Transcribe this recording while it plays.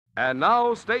And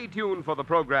now, stay tuned for the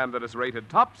program that is rated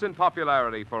tops in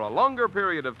popularity for a longer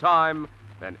period of time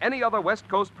than any other West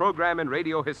Coast program in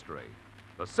radio history.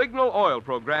 The Signal Oil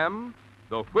program,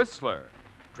 The Whistler,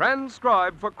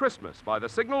 transcribed for Christmas by the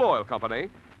Signal Oil Company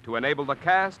to enable the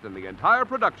cast and the entire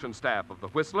production staff of The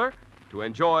Whistler to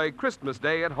enjoy Christmas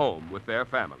Day at home with their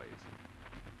families.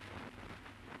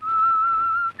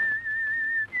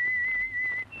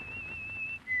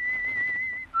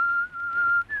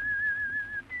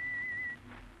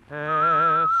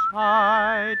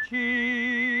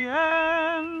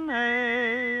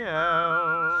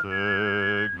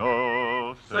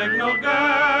 Signal. Signal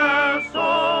gasoline.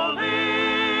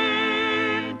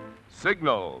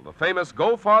 Signal, the famous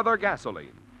Go Farther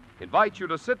gasoline, invites you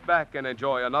to sit back and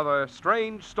enjoy another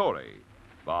strange story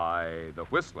by The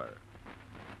Whistler.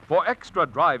 For extra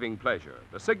driving pleasure,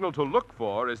 the signal to look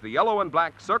for is the yellow and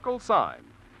black circle sign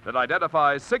that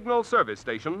identifies Signal service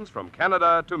stations from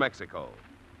Canada to Mexico.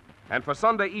 And for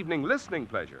Sunday evening listening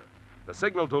pleasure, the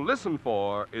signal to listen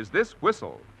for is this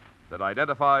whistle that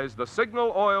identifies the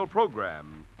Signal Oil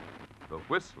program, The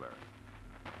Whistler.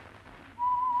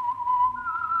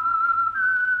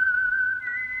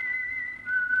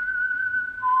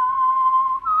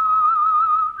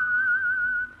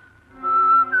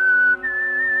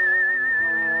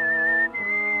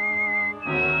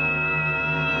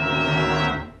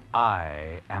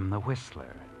 I am the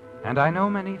Whistler, and I know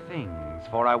many things,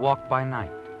 for I walk by night.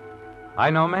 I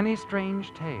know many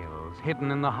strange tales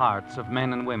hidden in the hearts of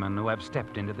men and women who have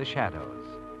stepped into the shadows.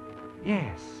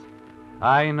 Yes,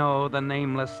 I know the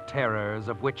nameless terrors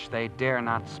of which they dare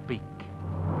not speak.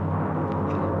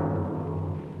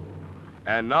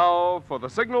 And now, for the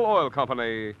Signal Oil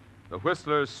Company, The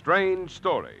Whistler's strange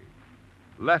story.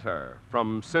 Letter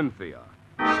from Cynthia.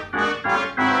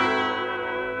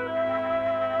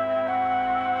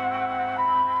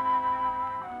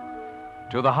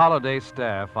 To the holiday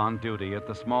staff on duty at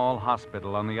the small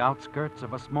hospital on the outskirts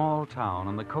of a small town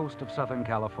on the coast of Southern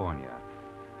California,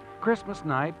 Christmas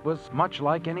night was much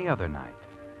like any other night.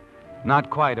 Not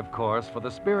quite, of course, for the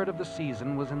spirit of the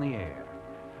season was in the air.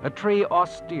 A tree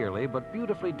austerely but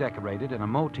beautifully decorated in a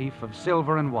motif of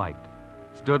silver and white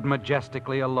stood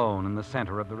majestically alone in the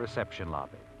center of the reception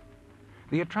lobby.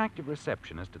 The attractive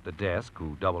receptionist at the desk,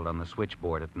 who doubled on the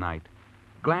switchboard at night,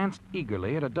 glanced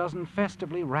eagerly at a dozen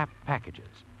festively wrapped packages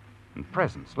and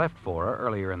presents left for her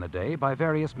earlier in the day by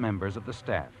various members of the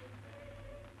staff.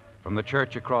 From the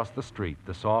church across the street,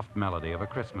 the soft melody of a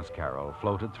Christmas carol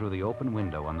floated through the open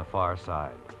window on the far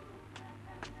side.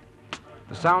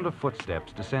 The sound of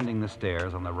footsteps descending the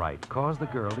stairs on the right caused the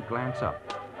girl to glance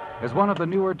up as one of the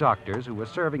newer doctors who was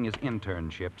serving his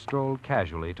internship strolled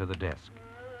casually to the desk.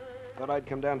 Thought I'd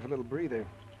come down for a little breather.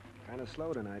 Kind of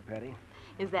slow tonight, Patty.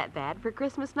 Is that bad for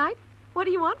Christmas night? What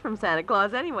do you want from Santa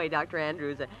Claus anyway, Dr.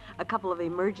 Andrews? A couple of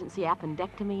emergency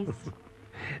appendectomies?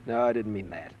 No, I didn't mean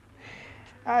that.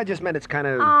 I just meant it's kind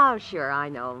of... Oh, sure, I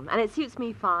know. And it suits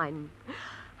me fine.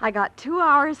 I got 2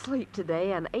 hours sleep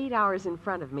today and 8 hours in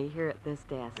front of me here at this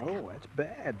desk. Oh, that's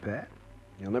bad, Pat.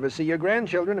 You'll never see your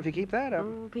grandchildren if you keep that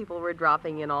up. People were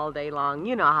dropping in all day long.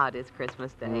 You know how it is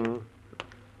Christmas Day. Good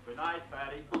night,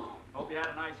 Patty. Hope you had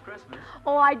a nice Christmas.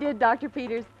 Oh, I did, Dr.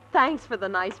 Peters. Thanks for the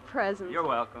nice presents. You're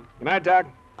welcome. Good night, Doc.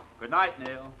 Good night,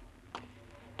 Neil.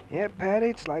 Yeah, Patty,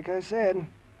 it's like I said.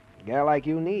 A gal like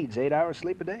you needs 8 hours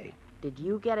sleep a day. Did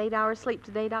you get 8 hours sleep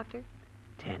today, Doctor?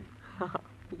 10.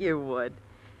 You would.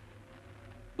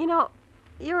 You know,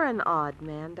 you're an odd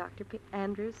man, Dr.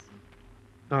 Andrews.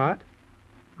 Odd?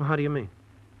 Well, how do you mean?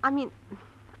 I mean,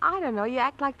 I don't know. You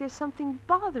act like there's something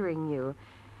bothering you.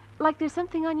 Like there's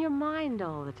something on your mind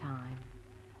all the time.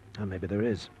 Oh, maybe there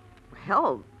is.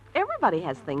 Well, everybody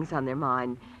has things on their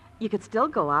mind. You could still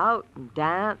go out and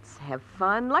dance, have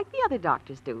fun, like the other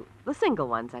doctors do. The single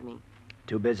ones, I mean.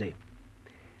 Too busy.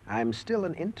 I'm still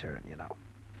an intern, you know.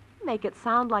 Make it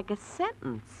sound like a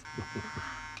sentence.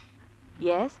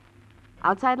 Yes?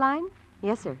 Outside line?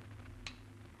 Yes, sir.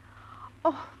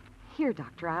 Oh, here,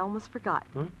 Doctor, I almost forgot.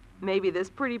 Maybe this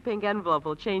pretty pink envelope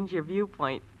will change your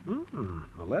viewpoint.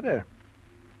 A letter.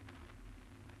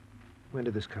 When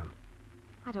did this come?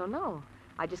 I don't know.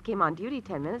 I just came on duty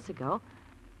 10 minutes ago.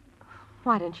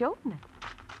 Why don't you open it?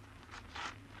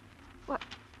 What?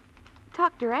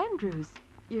 Dr. Andrews,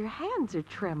 your hands are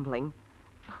trembling.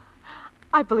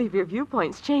 I believe your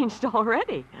viewpoint's changed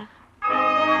already.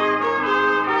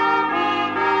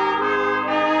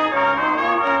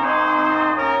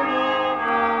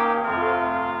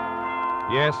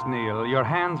 Yes, Neil, your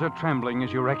hands are trembling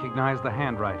as you recognize the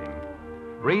handwriting.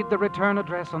 Read the return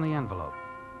address on the envelope.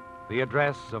 The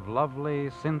address of lovely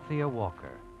Cynthia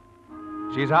Walker.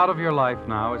 She's out of your life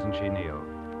now, isn't she, Neil?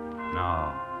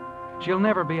 No. She'll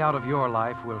never be out of your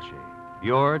life, will she?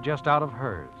 You're just out of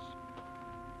hers.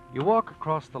 You walk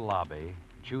across the lobby,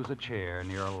 choose a chair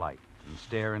near a light, and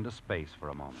stare into space for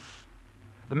a moment.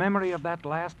 The memory of that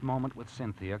last moment with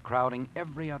Cynthia crowding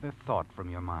every other thought from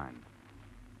your mind.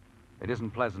 It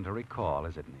isn't pleasant to recall,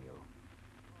 is it, Neil?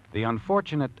 The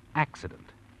unfortunate accident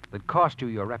that cost you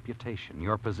your reputation,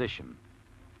 your position,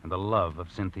 and the love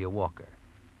of Cynthia Walker.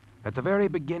 At the very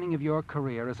beginning of your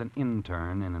career as an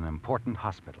intern in an important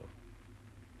hospital.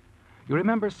 You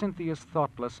remember Cynthia's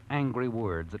thoughtless, angry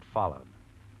words that followed.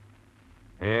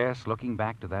 Yes, looking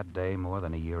back to that day more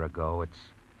than a year ago, it's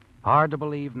hard to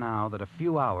believe now that a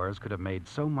few hours could have made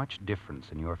so much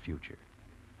difference in your future.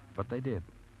 But they did.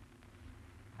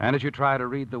 And as you try to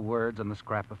read the words on the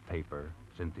scrap of paper,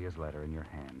 Cynthia's letter in your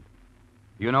hand,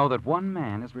 you know that one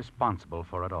man is responsible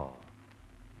for it all.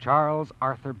 Charles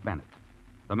Arthur Bennett,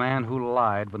 the man who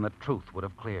lied when the truth would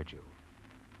have cleared you.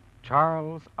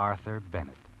 Charles Arthur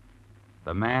Bennett,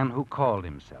 the man who called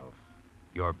himself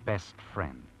your best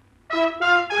friend.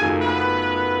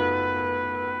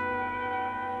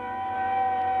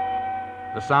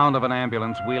 The sound of an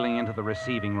ambulance wheeling into the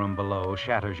receiving room below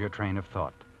shatters your train of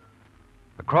thought.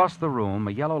 Across the room,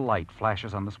 a yellow light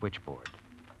flashes on the switchboard.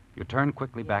 You turn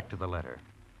quickly back to the letter.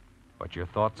 But your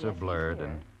thoughts are blurred,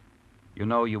 and you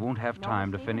know you won't have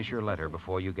time to finish your letter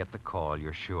before you get the call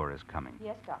you're sure is coming.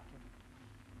 Yes, Doctor.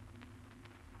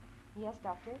 Yes,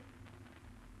 Doctor.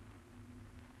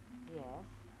 Yes.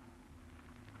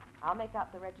 I'll make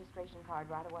out the registration card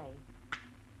right away.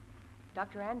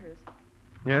 Dr. Andrews.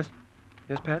 Yes?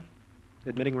 Yes, Pat?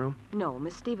 Admitting room? No,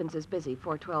 Miss Stevens is busy.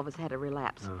 412 has had a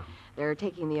relapse. Oh. They're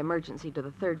taking the emergency to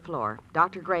the 3rd floor.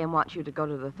 Dr. Graham wants you to go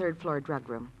to the 3rd floor drug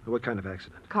room. What kind of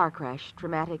accident? Car crash,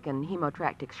 traumatic and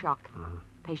hemotractic shock. Uh-huh.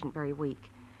 Patient very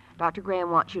weak. Dr. Graham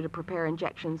wants you to prepare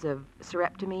injections of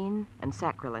sereptamine and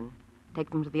saccharin. Take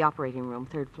them to the operating room,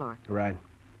 3rd floor. Right.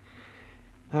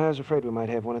 I was afraid we might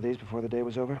have one of these before the day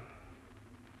was over.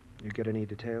 You get any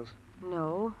details?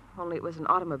 No, only it was an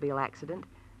automobile accident.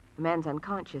 The man's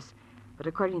unconscious, but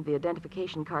according to the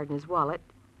identification card in his wallet,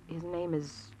 his name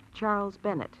is Charles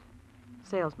Bennett,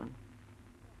 salesman.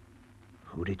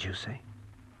 Who did you say?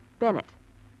 Bennett.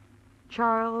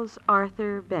 Charles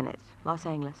Arthur Bennett, Los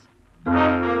Angeles.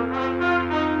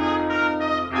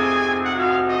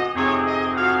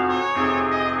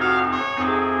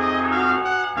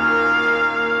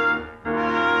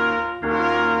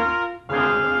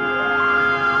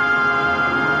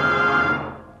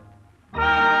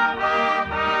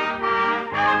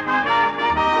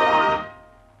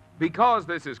 Because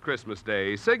this is Christmas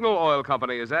Day, Signal Oil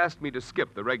Company has asked me to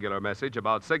skip the regular message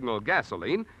about Signal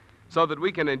gasoline so that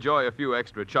we can enjoy a few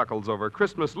extra chuckles over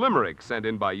Christmas limericks sent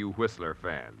in by you Whistler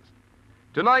fans.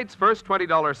 Tonight's first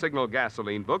 $20 Signal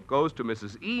gasoline book goes to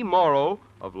Mrs. E. Morrow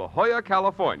of La Jolla,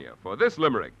 California, for this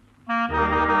limerick.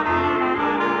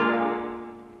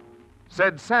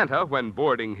 Said Santa when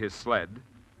boarding his sled,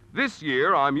 "This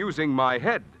year I'm using my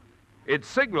head. It's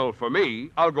signal for me,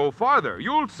 I'll go farther,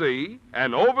 you'll see,"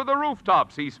 and over the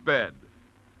rooftops he sped.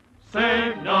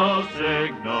 Signal,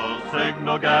 signal,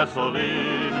 signal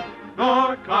gasoline.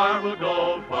 Your car will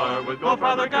go far with Go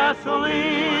Farther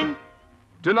gasoline.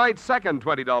 Tonight's second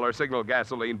 $20 Signal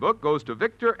gasoline book goes to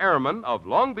Victor Ehrman of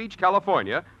Long Beach,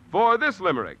 California, for this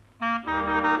limerick.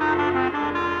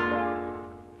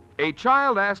 A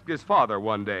child asked his father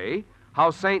one day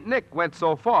how St. Nick went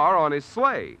so far on his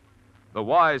sleigh. The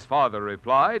wise father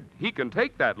replied, he can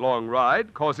take that long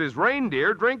ride 'cause his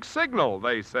reindeer drink signal,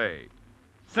 they say.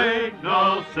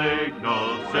 Signal,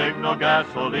 signal, signal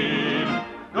gasoline.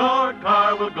 Your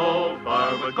car will go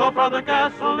far with Go Farther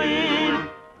gasoline.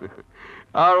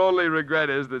 Our only regret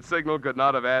is that Signal could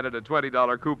not have added a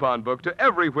 $20 coupon book to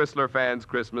every Whistler fan's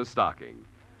Christmas stocking.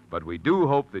 But we do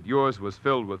hope that yours was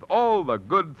filled with all the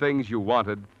good things you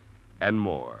wanted and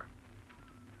more.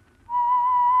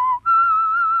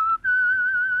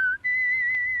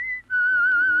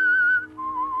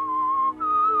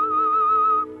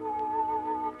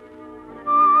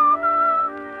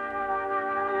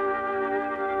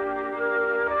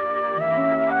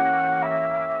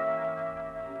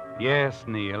 Yes,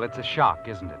 Neil, it's a shock,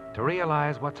 isn't it, to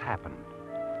realize what's happened.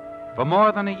 For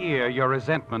more than a year, your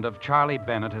resentment of Charlie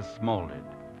Bennett has smoldered.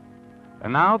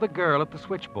 And now the girl at the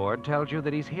switchboard tells you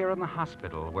that he's here in the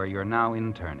hospital where you're now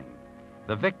interning,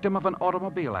 the victim of an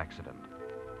automobile accident.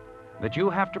 That you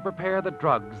have to prepare the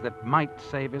drugs that might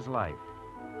save his life.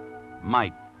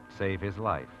 Might save his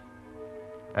life.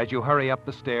 As you hurry up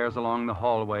the stairs along the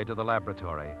hallway to the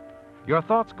laboratory, your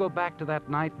thoughts go back to that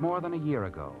night more than a year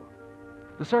ago.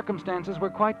 The circumstances were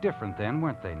quite different then,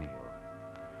 weren't they, Neil?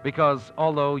 Because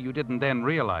although you didn't then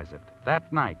realize it,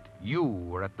 that night you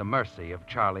were at the mercy of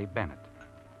Charlie Bennett.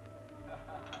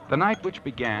 The night which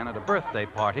began at a birthday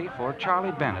party for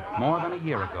Charlie Bennett more than a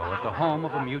year ago at the home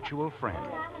of a mutual friend.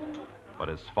 But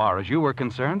as far as you were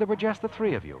concerned, there were just the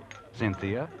three of you.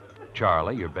 Cynthia,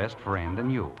 Charlie, your best friend,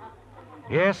 and you.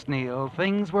 Yes, Neil,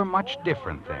 things were much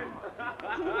different then.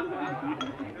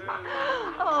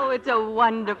 Oh, it's a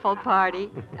wonderful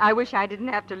party. I wish I didn't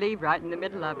have to leave right in the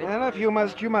middle of it. Well, if you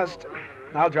must, you must.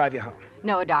 I'll drive you home.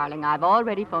 No, darling, I've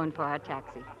already phoned for a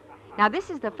taxi. Now, this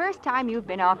is the first time you've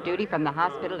been off duty from the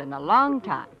hospital in a long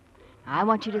time. I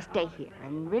want you to stay here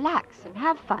and relax and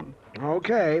have fun.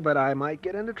 Okay, but I might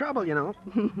get into trouble, you know.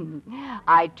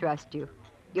 I trust you.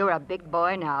 You're a big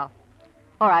boy now.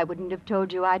 Or I wouldn't have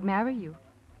told you I'd marry you.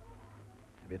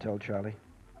 Have you told Charlie?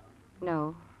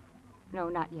 No,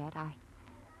 not yet.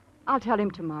 I'll tell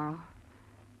him tomorrow.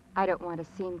 I don't want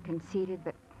to seem conceited,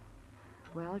 but,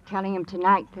 well, telling him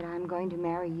tonight that I'm going to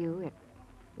marry you,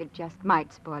 it just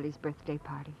might spoil his birthday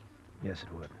party. Yes,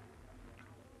 it would.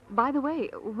 By the way,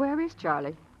 where is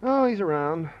Charlie? Oh, he's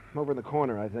around. Over in the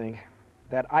corner, I think.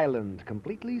 That island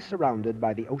completely surrounded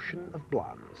by the ocean of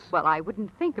blondes. Well, I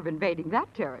wouldn't think of invading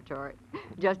that territory.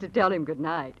 Just to tell him good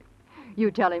night.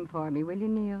 You tell him for me, will you,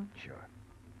 Neil? Sure.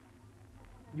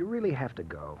 You really have to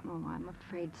go. Oh, I'm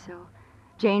afraid so.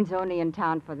 Jane's only in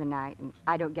town for the night, and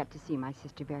I don't get to see my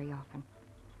sister very often.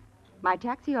 My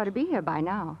taxi ought to be here by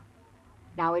now.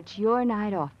 Now, it's your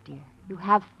night off, dear. You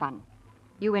have fun.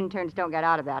 You interns don't get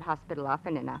out of that hospital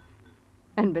often enough.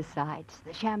 And besides,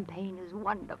 the champagne is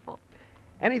wonderful.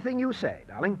 Anything you say,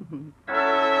 darling.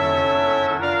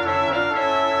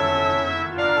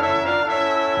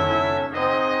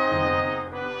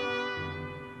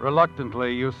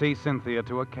 Reluctantly, you see Cynthia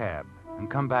to a cab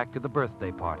and come back to the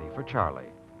birthday party for Charlie.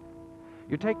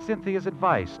 You take Cynthia's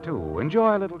advice, too.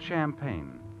 Enjoy a little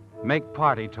champagne. Make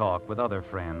party talk with other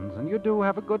friends, and you do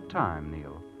have a good time,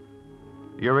 Neil.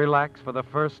 You relax for the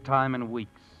first time in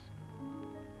weeks.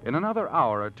 In another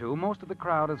hour or two, most of the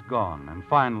crowd is gone, and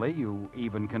finally you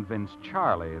even convince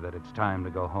Charlie that it's time to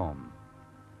go home.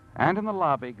 And in the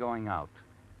lobby going out.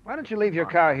 Why don't you leave your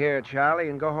car here, Charlie,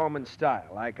 and go home in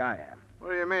style, like I am?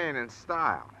 What do you mean, in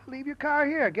style? Leave your car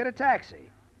here. Get a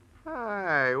taxi.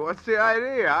 Hey, what's the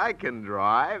idea? I can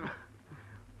drive.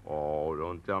 Oh,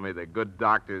 don't tell me the good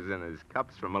doctor's in his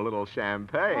cups from a little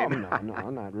champagne. Oh, no,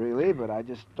 not really, but I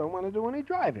just don't want to do any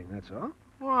driving, that's all.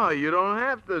 Well, you don't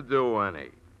have to do any.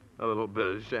 A little bit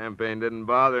of champagne didn't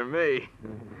bother me.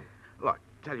 Look,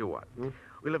 tell you what.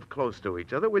 We live close to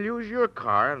each other. We'll use your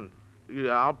car, and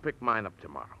I'll pick mine up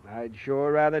tomorrow. I'd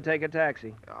sure rather take a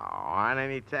taxi. Oh, aren't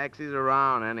any taxis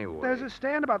around anyway? There's a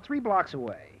stand about 3 blocks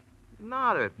away.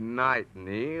 Not at night,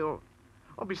 Neil.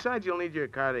 Oh, besides, you'll need your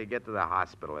car to get to the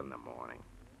hospital in the morning.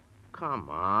 Come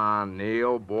on,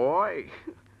 Neil, boy.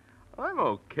 I'm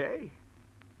okay.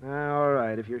 All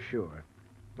right, if you're sure.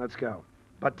 Let's go.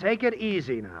 But take it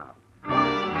easy now.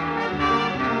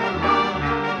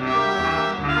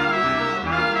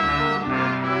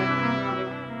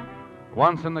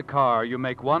 Once in the car, you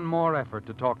make one more effort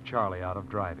to talk Charlie out of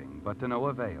driving, but to no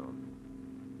avail.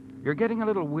 You're getting a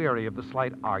little weary of the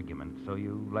slight argument, so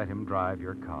you let him drive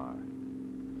your car.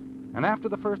 And after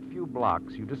the first few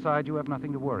blocks, you decide you have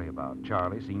nothing to worry about.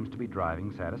 Charlie seems to be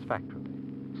driving satisfactorily.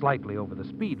 Slightly over the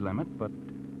speed limit, but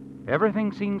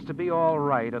everything seems to be all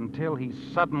right until he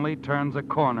suddenly turns a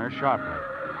corner sharply.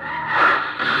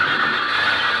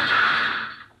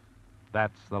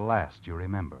 That's the last you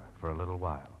remember for a little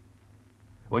while.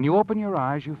 When you open your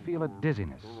eyes, you feel a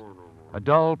dizziness, a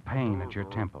dull pain at your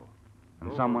temple,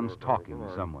 and someone's talking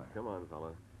somewhere. Come on,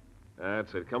 fella.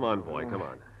 That's it. Come on, boy. Come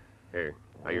on. Here.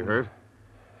 Are you hurt?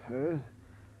 Hurt?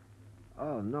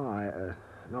 Oh, no,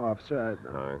 no,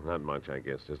 officer. Not much, I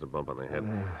guess. Just a bump on the head.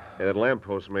 Hey, that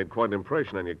lamppost made quite an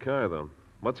impression on your car, though.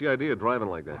 What's the idea of driving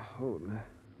like that? Oh,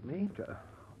 me?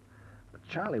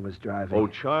 Charlie was driving. Oh,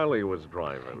 Charlie was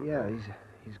driving. Yeah,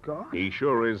 he's gone? He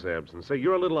sure is absent. Say,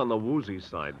 you're a little on the woozy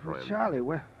side, friend. Charlie,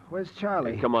 where's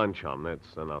Charlie? Hey, come on, chum.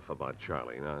 That's enough about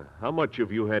Charlie. Now, how much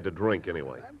have you had to drink,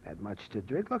 anyway? I haven't had much to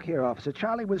drink. Look here, officer.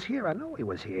 Charlie was here. I know he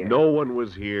was here. No one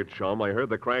was here, chum. I heard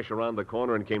the crash around the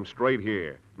corner and came straight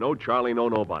here. No Charlie, no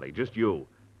nobody. Just you.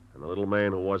 And the little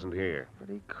man who wasn't here. But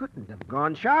he couldn't have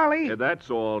gone. Charlie! Yeah,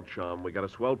 that's all, chum. We got a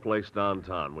swell place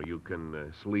downtown where you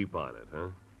can sleep on it, huh?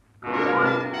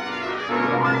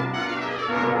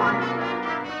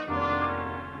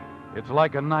 It's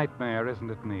like a nightmare, isn't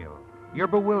it, Neil? You're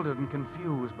bewildered and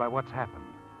confused by what's happened.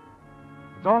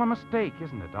 It's all a mistake,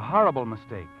 isn't it? A horrible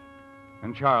mistake.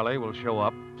 And Charlie will show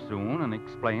up soon and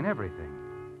explain everything.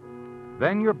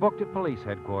 Then you're booked at police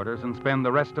headquarters and spend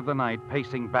the rest of the night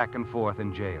pacing back and forth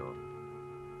in jail.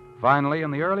 Finally, in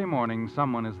the early morning,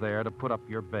 someone is there to put up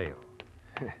your bail.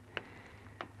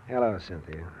 Hello,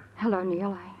 Cynthia. Hello,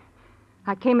 Neil.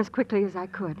 I came as quickly as I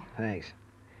could. Thanks.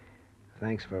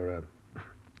 Thanks for,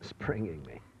 springing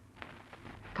me.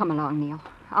 Come along, Neil.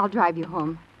 I'll drive you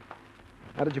home.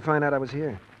 How did you find out I was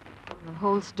here? The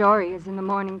whole story is in the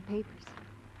morning papers.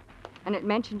 And it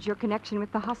mentions your connection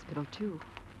with the hospital, too.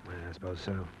 I suppose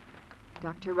so.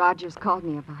 Dr. Rogers called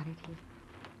me about it.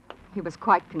 He was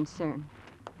quite concerned.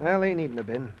 Well, he needn't have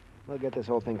been. We'll get this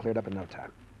whole thing cleared up in no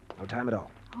time. No time at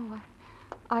all. Oh,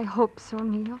 I hope so,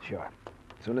 Neil. Sure.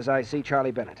 As soon as I see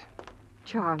Charlie Bennett.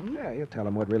 Charlie? Yeah, you'll tell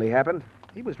him what really happened.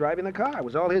 He was driving the car. It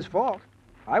was all his fault.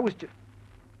 I was just...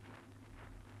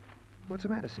 What's the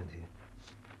matter, Cynthia?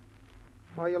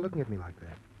 Why are you looking at me like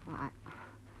that? Well,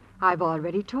 I've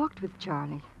already talked with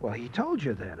Charlie. Well, he told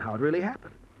you then how it really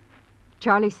happened.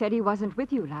 Charlie said he wasn't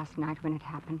with you last night when it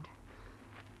happened.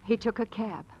 He took a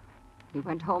cab. He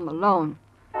went home alone.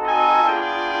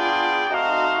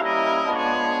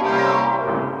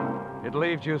 It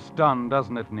leaves you stunned,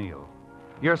 doesn't it, Neil?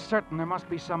 You're certain there must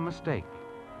be some mistake.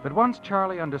 But once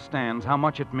Charlie understands how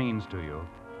much it means to you,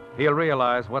 he'll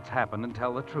realize what's happened and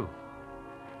tell the truth.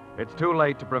 It's too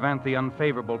late to prevent the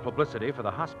unfavorable publicity for the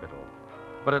hospital,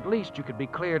 but at least you could be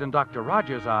cleared in Dr.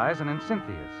 Rogers' eyes and in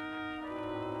Cynthia's.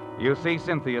 You see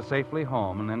Cynthia safely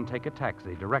home and then take a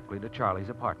taxi directly to Charlie's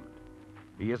apartment.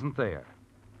 He isn't there,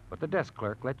 but the desk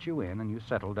clerk lets you in and you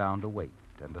settle down to wait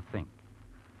and to think.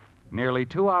 Nearly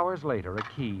 2 hours later, a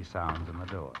key sounds in the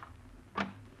door.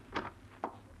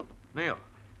 Neil.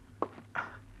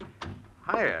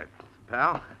 Hiya,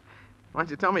 pal. Why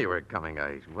don't you tell me you were coming?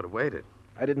 I would have waited.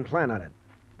 I didn't plan on it.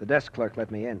 The desk clerk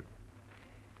let me in.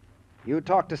 You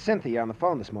talked to Cynthia on the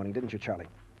phone this morning, didn't you, Charlie?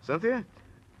 Cynthia?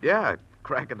 Yeah,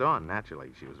 crack of dawn,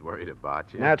 naturally. She was worried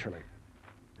about you. Naturally.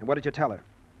 And what did you tell her?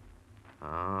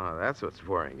 Oh, that's what's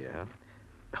worrying you,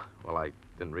 huh? Well, I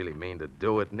didn't really mean to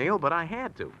do it, Neil, but I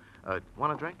had to.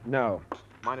 Want a drink? No.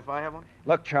 Mind if I have one?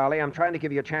 Look, Charlie, I'm trying to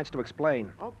give you a chance to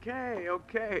explain.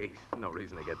 Okay. No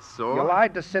reason to get sore. You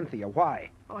lied to Cynthia. Why?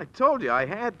 Well, I told you I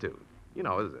had to. You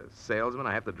know, as a salesman,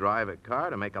 I have to drive a car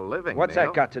to make a living, What's Neil.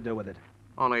 that got to do with it?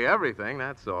 Only everything,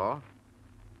 that's all.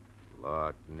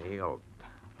 Look, Neil,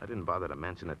 I didn't bother to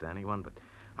mention it to anyone, but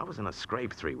I was in a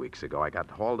scrape 3 weeks ago. I got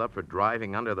hauled up for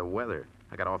driving under the weather.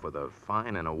 I got off with a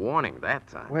fine and a warning that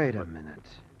time. Wait a minute.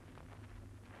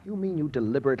 You mean you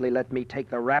deliberately let me take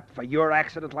the rap for your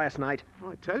accident last night?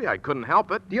 Well, I tell you, I couldn't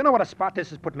help it. Do you know what a spot this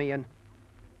has put me in?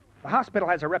 The hospital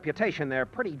has a reputation they're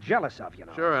pretty jealous of, you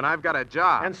know. Sure, and I've got a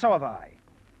job. And so have I.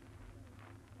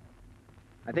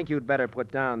 I think you'd better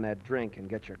put down that drink and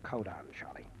get your coat on,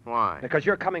 Charlie. Why? Because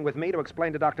you're coming with me to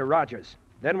explain to Dr. Rogers.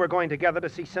 Then we're going together to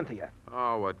see Cynthia.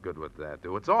 Oh, what good would that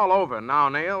do? It's all over now,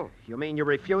 Neil. You mean you're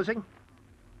refusing?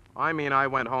 I mean, I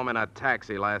went home in a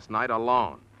taxi last night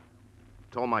alone.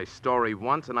 Told my story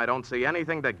once, and I don't see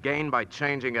anything to gain by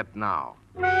changing it now.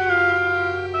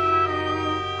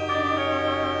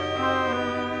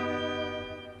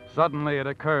 Suddenly it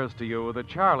occurs to you that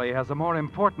Charlie has a more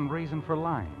important reason for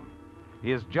lying.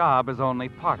 His job is only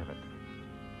part of it.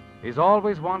 He's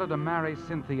always wanted to marry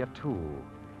Cynthia, too,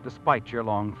 despite your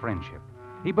long friendship.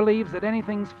 He believes that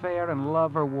anything's fair in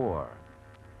love or war.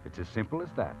 It's as simple as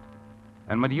that.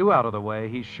 And with you out of the way,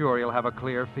 he's sure he'll have a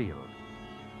clear field.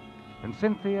 And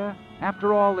Cynthia,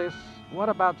 after all this, what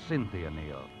about Cynthia,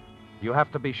 Neil? You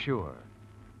have to be sure.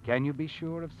 Can you be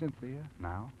sure of Cynthia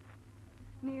now?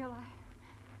 Neil,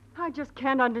 I just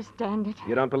can't understand it.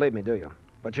 You don't believe me, do you?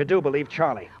 But you do believe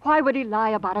Charlie. Why would he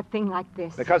lie about a thing like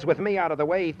this? Because with me out of the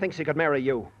way, he thinks he could marry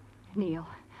you. Neil,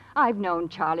 I've known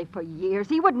Charlie for years.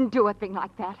 He wouldn't do a thing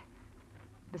like that.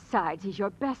 Besides, he's your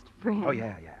best friend. Oh,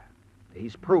 yeah.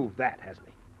 He's proved that, hasn't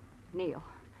he? Neil,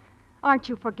 aren't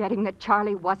you forgetting that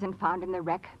Charlie wasn't found in the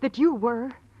wreck? That you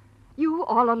were? You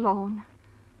all alone?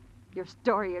 Your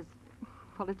story is,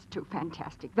 well, it's too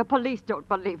fantastic. The police don't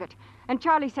believe it. And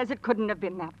Charlie says it couldn't have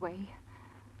been that way.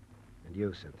 And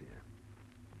you, Cynthia?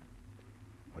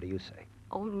 What do you say?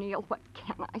 Oh, Neil, what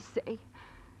can I say?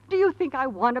 Do you think I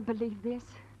want to believe this?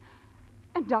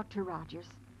 And Dr. Rogers,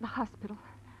 the hospital,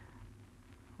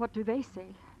 what do they say?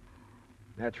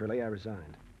 Naturally, I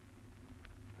resigned.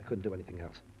 I couldn't do anything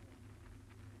else.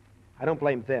 I don't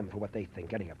blame them for what they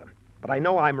think, any of them. But I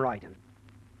know I'm right, and...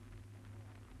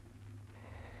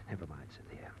 Never mind,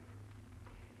 Cynthia.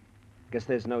 Guess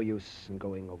there's no use in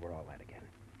going over all that again.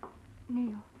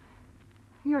 Neil,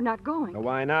 you're not going. Well,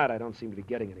 why not? I don't seem to be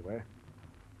getting anywhere.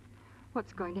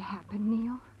 What's going to happen,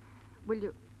 Neil?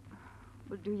 Well,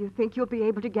 do you think you'll be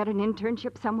able to get an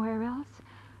internship somewhere else?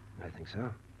 I think so.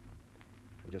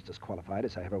 I'm just as qualified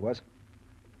as I ever was.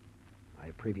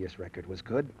 My previous record was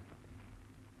good,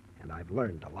 and I've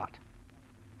learned a lot.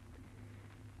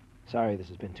 Sorry this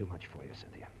has been too much for you,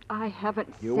 Cynthia. I haven't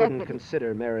You said wouldn't that...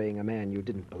 consider marrying a man you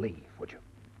didn't believe, would you?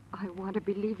 I want to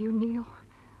believe you, Neil.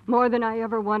 More than I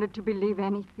ever wanted to believe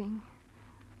anything.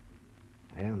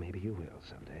 Well, maybe you will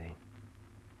someday.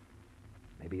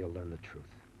 Maybe you'll learn the truth.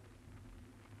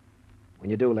 When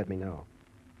you do, let me know.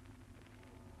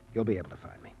 You'll be able to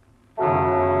find me.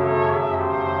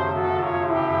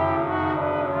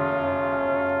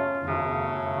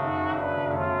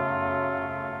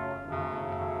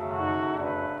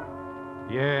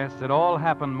 Yes, it all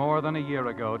happened more than a year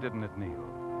ago, didn't it,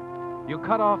 Neil? You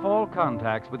cut off all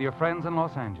contacts with your friends in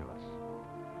Los Angeles.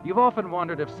 You've often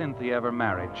wondered if Cynthia ever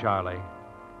married Charlie.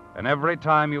 And every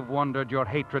time you've wondered, your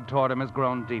hatred toward him has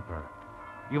grown deeper.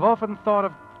 You've often thought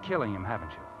of killing him,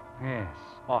 haven't you? Yes,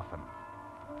 often.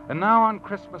 And now on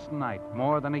Christmas night,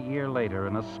 more than a year later,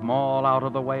 in a small,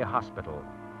 out-of-the-way hospital,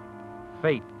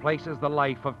 fate places the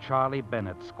life of Charlie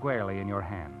Bennett squarely in your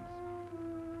hands.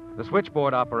 The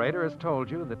switchboard operator has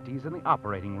told you that he's in the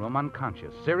operating room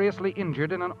unconscious, seriously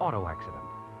injured in an auto accident.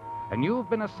 And you've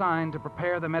been assigned to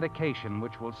prepare the medication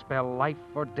which will spell life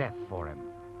or death for him.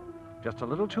 Just a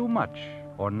little too much,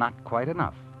 or not quite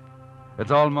enough. It's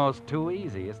almost too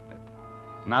easy, isn't it?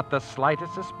 Not the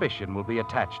slightest suspicion will be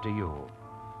attached to you.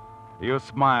 You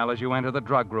smile as you enter the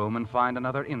drug room and find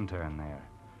another intern there.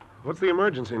 What's the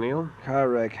emergency, Neil? Car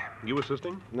wreck. You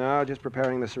assisting? No, just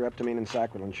preparing the sereptamine and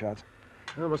saccharin shots.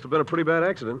 Well, must have been a pretty bad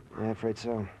accident. Yeah, I'm afraid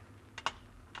so.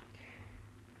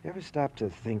 You ever stop to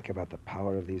think about the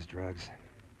power of these drugs?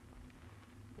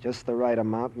 Just the right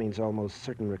amount means almost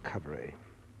certain recovery.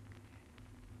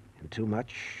 And too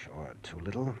much or too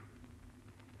little,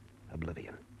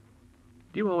 oblivion.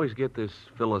 Do you always get this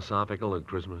philosophical at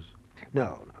Christmas?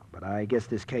 No, but I guess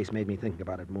this case made me think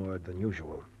about it more than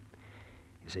usual.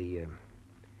 You see,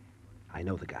 I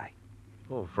know the guy.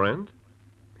 Oh, friend?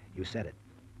 You said it.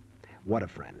 What a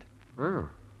friend. Oh,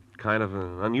 kind of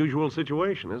an unusual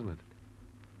situation, isn't it?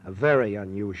 A very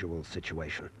unusual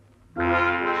situation.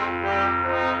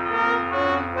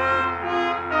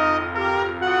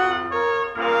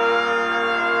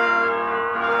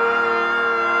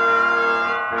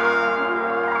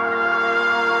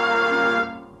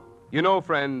 You know,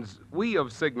 friends, we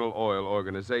of Signal Oil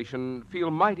Organization feel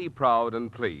mighty proud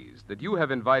and pleased that you have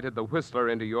invited the Whistler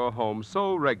into your home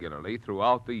so regularly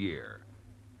throughout the year,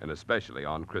 and especially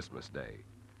on Christmas Day.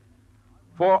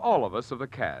 For all of us of the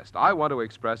cast, I want to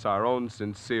express our own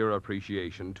sincere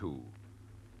appreciation, too.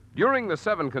 During the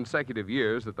 7 consecutive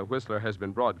years that the Whistler has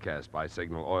been broadcast by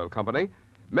Signal Oil Company,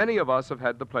 many of us have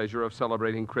had the pleasure of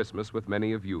celebrating Christmas with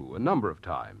many of you a number of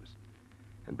times.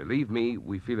 And believe me,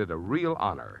 we feel it a real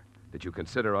honor that you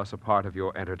consider us a part of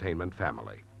your entertainment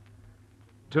family.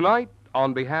 Tonight,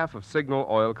 on behalf of Signal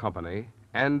Oil Company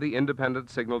and the independent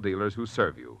signal dealers who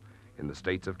serve you in the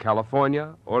states of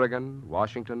California, Oregon,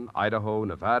 Washington, Idaho,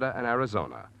 Nevada, and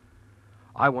Arizona,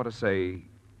 I want to say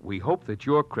we hope that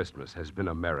your Christmas has been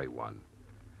a merry one.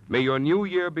 May your new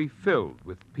year be filled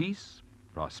with peace,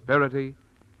 prosperity,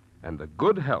 and the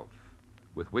good health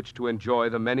with which to enjoy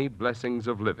the many blessings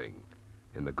of living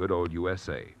in the good old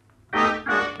USA.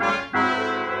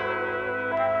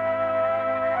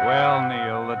 Well,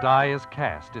 Neil, the die is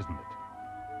cast, isn't it?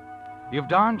 You've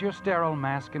donned your sterile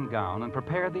mask and gown and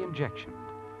prepared the injection,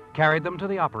 carried them to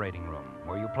the operating room,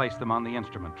 where you placed them on the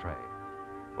instrument tray,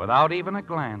 without even a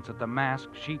glance at the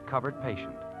masked, sheet-covered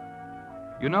patient.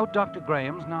 You note Dr.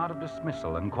 Graham's nod of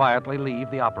dismissal and quietly leave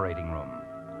the operating room,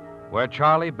 where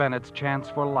Charlie Bennett's chance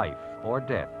for life or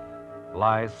death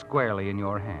lies squarely in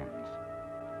your hands.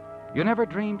 You never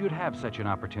dreamed you'd have such an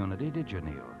opportunity, did you,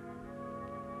 Neil?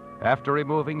 After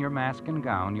removing your mask and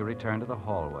gown, you return to the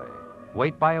hallway.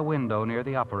 Wait by a window near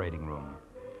the operating room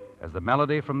as the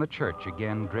melody from the church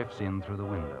again drifts in through the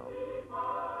window.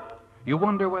 You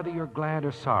wonder whether you're glad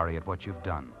or sorry at what you've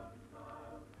done.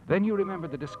 Then you remember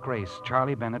the disgrace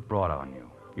Charlie Bennett brought on you,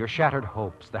 your shattered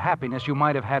hopes, the happiness you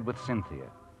might have had with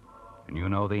Cynthia. And you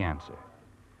know the answer.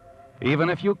 Even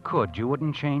if you could, you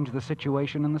wouldn't change the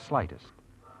situation in the slightest.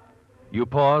 You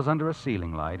pause under a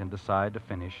ceiling light and decide to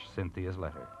finish Cynthia's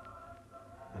letter.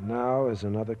 And now, as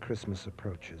another Christmas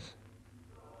approaches,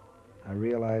 I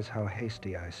realize how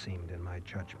hasty I seemed in my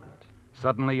judgment.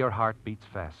 Suddenly, your heart beats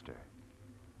faster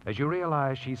as you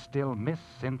realize she's still Miss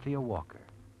Cynthia Walker.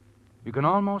 You can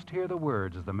almost hear the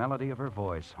words as the melody of her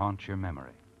voice haunts your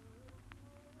memory.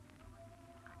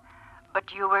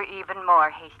 But you were even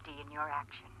more hasty in your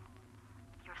action.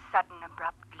 Your sudden,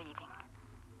 abrupt leaving,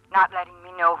 not letting me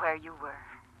know where you were.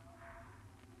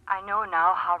 I know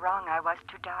now how wrong I was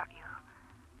to doubt you.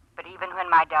 But even when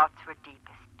my doubts were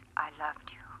deepest, I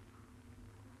loved you.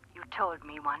 You told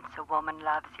me once a woman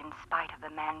loves in spite of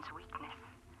a man's weakness,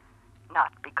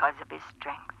 not because of his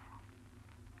strength.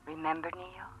 Remember,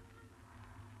 Neil?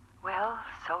 Well,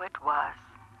 so it was,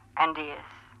 and is,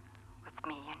 with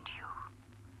me and you.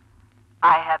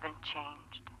 I haven't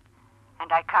changed,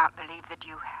 and I can't believe that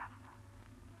you have.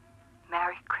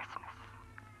 Merry Christmas,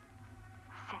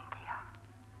 Cynthia.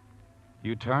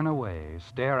 You turn away,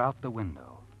 stare out the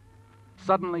window.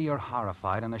 Suddenly you're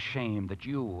horrified and ashamed that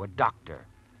you, a doctor,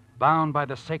 bound by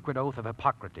the sacred oath of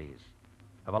Hippocrates,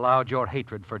 have allowed your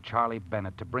hatred for Charlie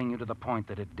Bennett to bring you to the point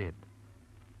that it did.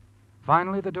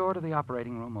 Finally, the door to the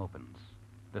operating room opens.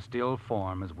 The still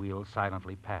form is wheeled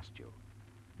silently past you.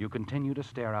 You continue to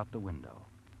stare out the window.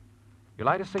 You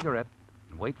light a cigarette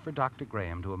and wait for Dr.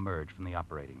 Graham to emerge from the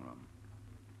operating room.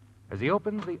 As he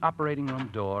opens the operating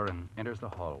room door and enters the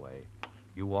hallway,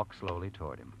 you walk slowly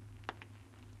toward him.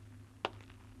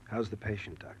 How's the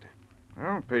patient, Doctor?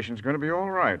 Well, patient's going to be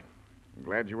all right. I'm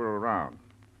glad you were around.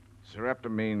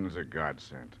 Sereptamine's a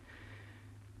godsend.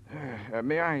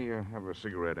 May I have a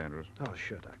cigarette, Andrews? Oh,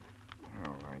 sure, Doctor.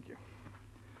 Oh, thank you.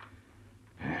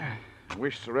 I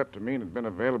wish sereptamine had been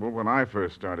available when I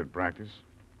first started practice.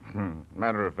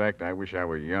 Matter of fact, I wish I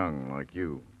were young like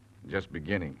you, just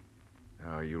beginning.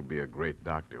 You'll be a great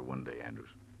doctor one day, Andrews.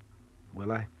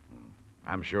 Will I?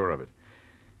 I'm sure of it.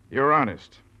 You're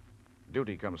honest.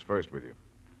 Duty comes first with you.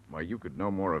 Why, you could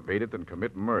no more evade it than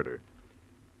commit murder.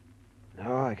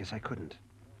 No, I guess I couldn't.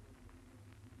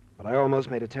 But I almost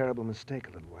made a terrible mistake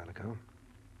a little while ago.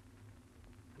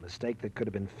 A mistake that could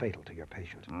have been fatal to your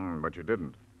patient. But you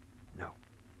didn't. No.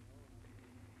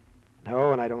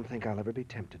 No, and I don't think I'll ever be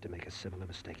tempted to make a similar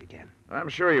mistake again. I'm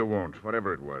sure you won't,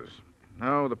 whatever it was.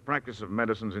 No, the practice of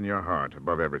medicine's in your heart,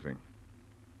 above everything.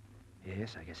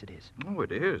 Yes, I guess it is. Oh,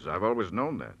 it is. I've always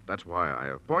known that. That's why I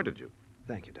appointed you.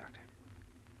 Thank you, Doctor.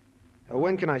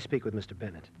 When can I speak with Mr.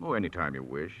 Bennett? Oh, any time you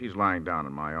wish. He's lying down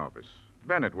in my office.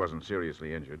 Bennett wasn't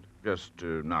seriously injured, just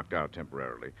knocked out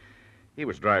temporarily. He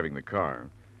was driving the car.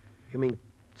 You mean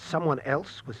someone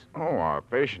else was... Oh, our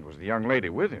patient was the young lady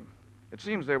with him. It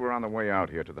seems they were on the way out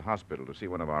here to the hospital to see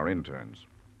one of our interns.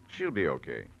 She'll be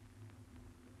okay.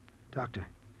 Doctor,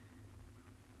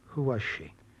 who was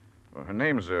she? Well, her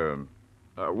name's,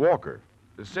 Walker.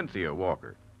 Cynthia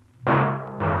Walker.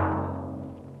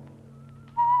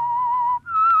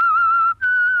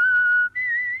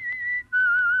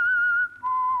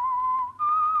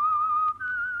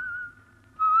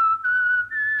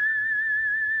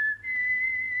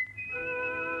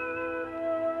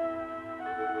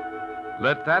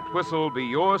 Let that whistle be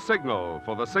your signal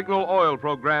for the Signal Oil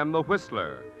program, The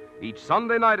Whistler, each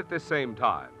Sunday night at this same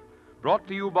time. Brought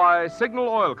to you by Signal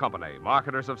Oil Company,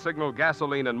 marketers of Signal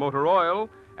gasoline and motor oil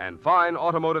and fine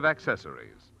automotive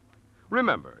accessories.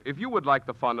 Remember, if you would like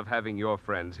the fun of having your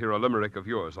friends hear a limerick of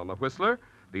yours on The Whistler,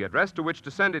 the address to which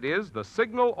to send it is the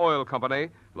Signal Oil Company,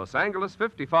 Los Angeles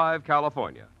 55,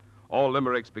 California. All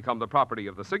limericks become the property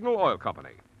of the Signal Oil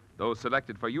Company. Those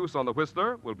selected for use on The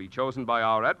Whistler will be chosen by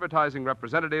our advertising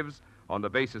representatives on the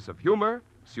basis of humor,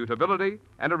 suitability,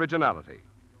 and originality.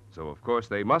 So, of course,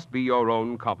 they must be your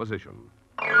own composition.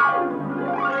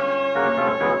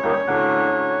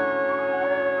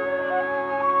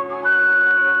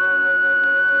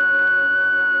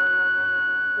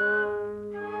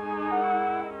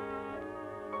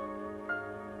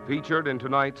 Featured in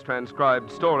tonight's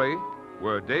transcribed story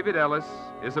were David Ellis,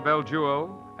 Isabel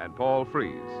Jewell, and Paul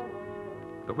Frees.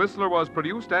 The Whistler was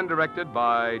produced and directed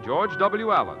by George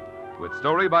W. Allen, with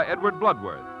story by Edward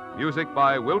Bloodworth, music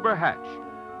by Wilbur Hatch,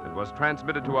 and was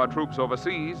transmitted to our troops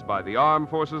overseas by the Armed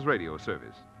Forces Radio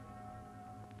Service.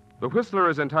 The Whistler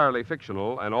is entirely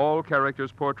fictional, and all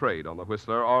characters portrayed on The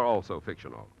Whistler are also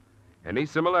fictional. Any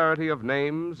similarity of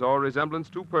names or resemblance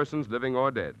to persons living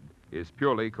or dead is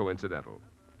purely coincidental.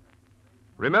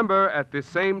 Remember, at this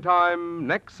same time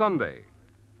next Sunday,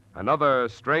 another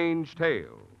strange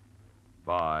tale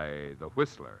by The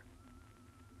Whistler.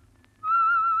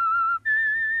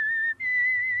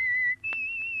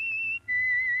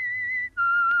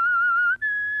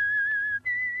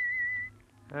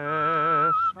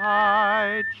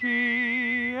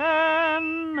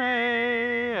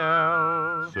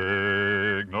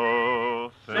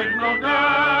 Signal. Signal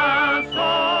gasoline.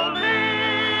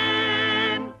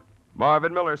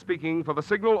 Marvin Miller speaking for the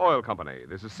Signal Oil Company.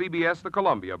 This is CBS, the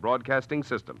Columbia Broadcasting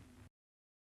System.